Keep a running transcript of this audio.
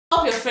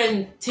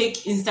friend take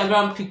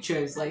Instagram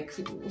pictures like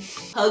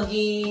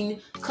hugging,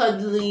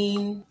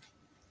 cuddling,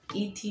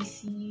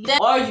 etc.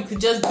 Or you could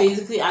just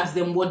basically ask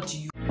them, what do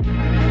you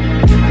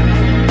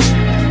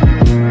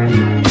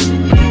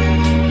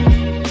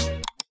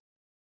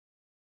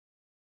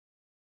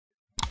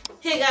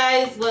Hey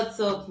guys, what's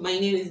up? My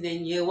name is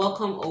Danielle.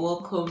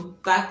 Welcome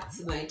back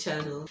to my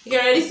channel. You can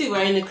already see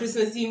we're in a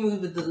Christmassy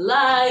mood with the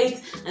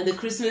lights and the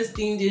Christmas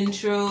themed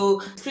intro.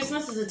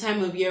 Christmas is a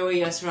time of year where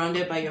you're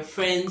surrounded by your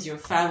friends, your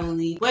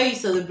family, where you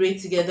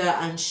celebrate together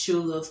and show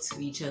love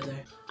to each other.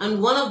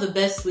 And one of the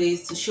best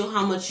ways to show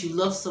how much you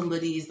love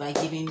somebody is by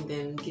giving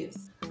them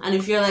gifts. And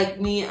if you're like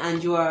me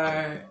and you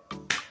are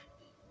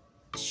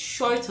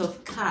short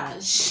of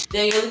cash,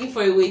 then you're looking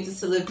for a way to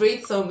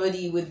celebrate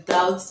somebody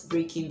without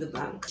breaking the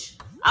bank.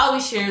 I'll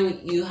be sharing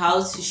with you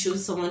how to show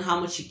someone how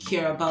much you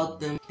care about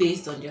them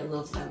based on their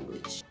love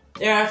language.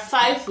 There are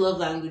 5 love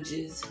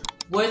languages: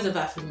 words of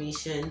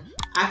affirmation,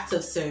 acts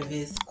of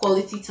service,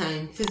 quality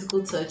time,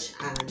 physical touch,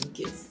 and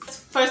gifts.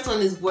 First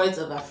one is words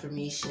of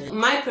affirmation.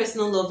 My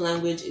personal love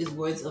language is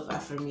words of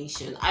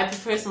affirmation. I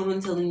prefer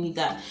someone telling me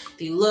that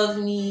they love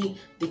me,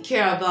 they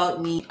care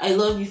about me, I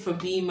love you for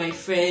being my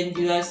friend,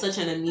 you are such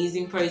an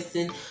amazing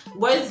person.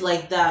 Words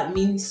like that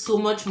mean so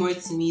much more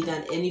to me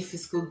than any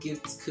physical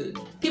gifts could.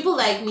 People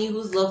like me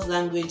whose love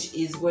language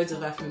is words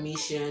of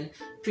affirmation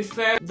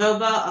prefer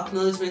verbal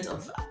acknowledgement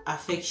of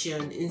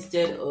affection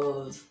instead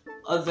of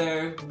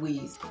other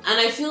ways. And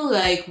I feel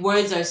like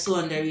words are so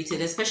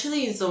underrated,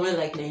 especially in somewhere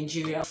like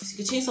Nigeria. You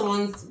could change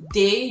someone's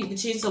day, you could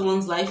change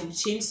someone's life, you could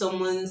change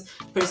someone's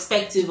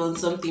perspective on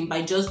something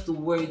by just the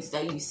words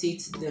that you say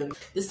to them.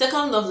 The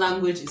second love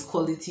language is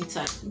quality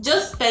time.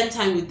 Just spend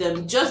time with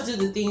them. Just do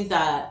the things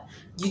that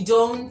you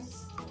don't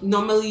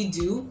normally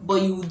do,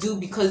 but you will do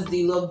because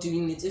they love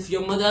doing it. If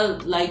your mother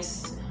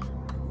likes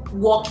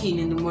walking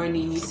in the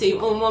morning, you say,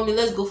 oh mommy,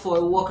 let's go for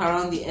a walk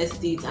around the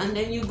estate, and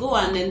then you go,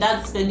 and then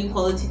that's spending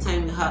quality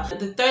time with her.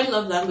 The third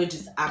love language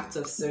is act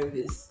of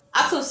service.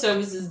 Act of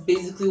service is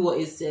basically what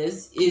it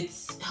says.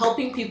 It's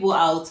helping people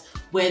out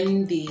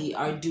when they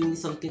are doing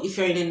something. If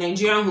you're in a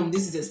Nigerian home,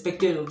 this is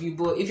expected of you,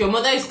 but if your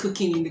mother is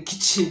cooking in the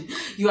kitchen,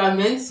 you are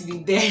meant to be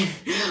there.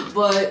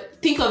 But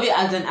think of it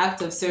as an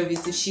act of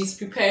service. If she's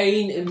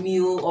preparing a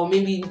meal or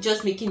maybe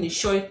just making a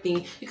short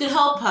thing, you can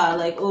help her,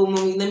 like, oh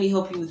mommy, let me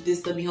help you with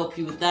this, let me help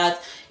you with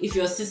that. If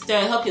your sister,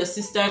 help your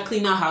sister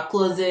clean out her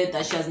closet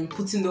that she has been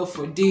putting off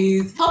for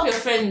days. Help your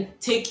friend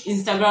take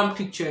Instagram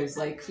pictures,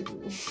 like.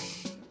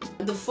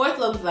 The fourth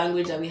love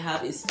language that we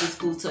have is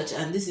physical touch,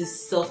 and this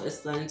is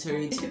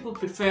self-explanatory. These people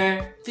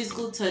prefer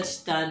physical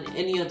touch than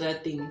any other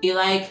thing. They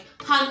like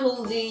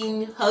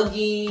hand-holding,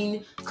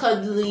 hugging,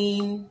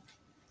 cuddling,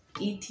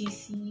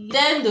 etc.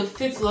 Then the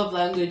fifth love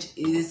language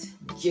is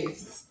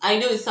gifts. I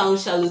know it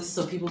sounds shallow to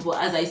some people,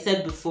 but as I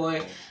said before,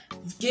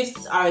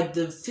 gifts are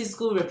the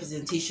physical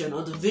representation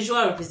or the visual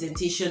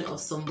representation of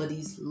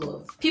somebody's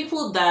love.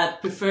 People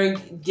that prefer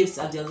gifts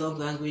as their love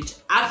language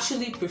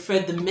actually prefer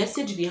the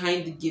message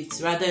behind the gifts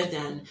rather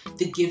than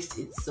the gift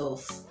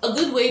itself. A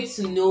good way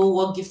to know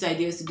what gift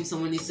ideas to give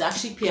someone is to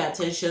actually pay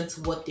attention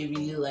to what they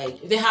really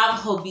like. If they have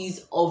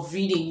hobbies of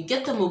reading, you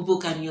get them a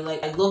book and you're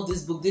like, I love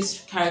this book,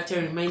 this character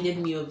reminded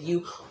me of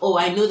you. Oh,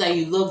 I know that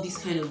you love this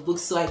kind of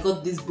books, so I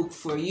got this book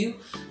for you.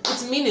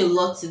 It means a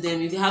lot to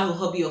them. If they have a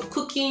hobby of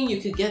cooking,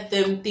 you could get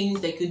them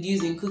things they could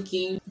use in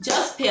cooking.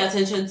 Just pay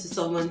attention to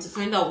someone to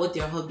find out what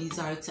their hobbies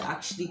are to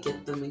actually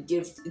get them a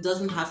gift. It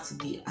doesn't have to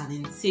be an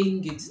insane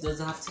gift, it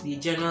doesn't have to be a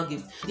general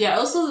gift. There are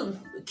also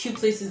cute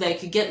places that you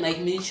could get like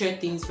miniature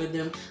things for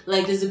them.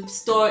 Like there's a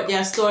store, there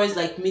are stores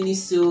like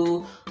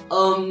Miniso.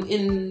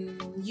 In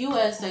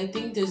US, I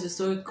think there's a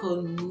store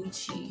called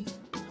Muji.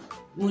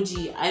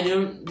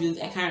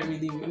 I can't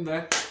really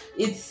remember.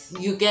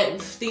 You get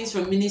things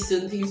from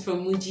Miniso, things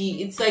from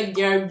Muji. It's like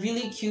they're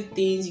really cute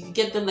things. You can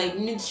get them like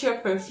miniature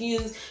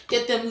perfumes,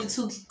 get them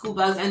little cool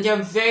bags, and they're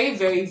very,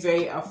 very,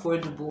 very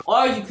affordable.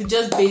 Or you could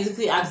just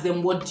basically ask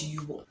them, what do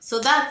you want? So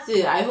that's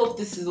it. I hope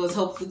this was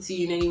helpful to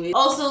you in any way.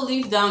 Also,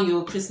 leave down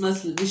your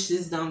Christmas wish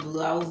list down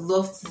below. I would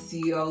love to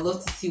see. I would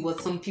love to see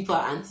what some people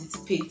are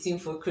anticipating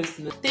for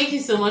Christmas. Thank you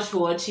so much for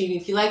watching.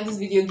 If you like this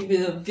video, give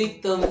it a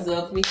big thumbs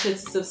up. Make sure to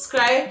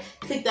subscribe.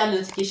 Click that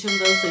notification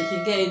bell so you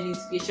can get a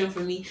notification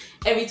from me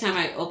every time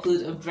I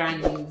upload a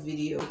brand new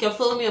video. You can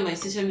follow me on my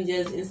social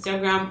medias,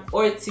 Instagram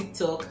or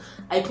TikTok.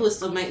 I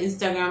post on my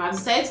Instagram. I've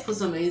decided to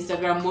post on my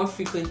Instagram more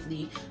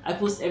frequently. I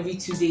post every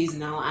 2 days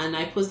now, and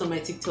I post on my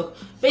TikTok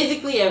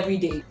basically every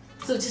day.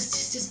 So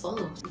just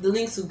follow. The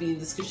links will be in the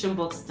description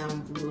box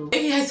down below.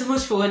 Thank you guys so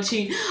much for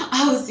watching.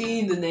 I will see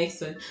you in the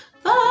next one.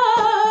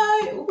 Bye!